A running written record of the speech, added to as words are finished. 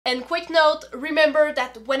And quick note, remember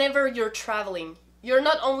that whenever you're traveling, you're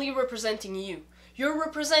not only representing you, you're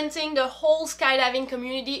representing the whole skydiving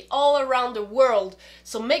community all around the world.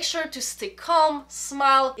 So make sure to stay calm,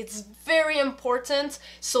 smile, it's very important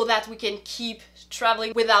so that we can keep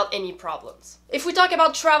traveling without any problems. If we talk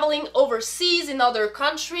about traveling overseas in other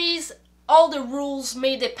countries, all the rules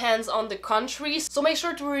may depend on the country, so make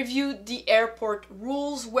sure to review the airport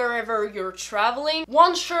rules wherever you're traveling.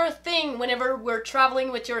 One sure thing whenever we're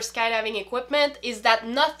traveling with your skydiving equipment is that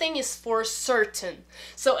nothing is for certain.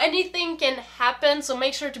 So anything can happen, so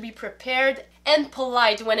make sure to be prepared and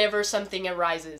polite whenever something arises.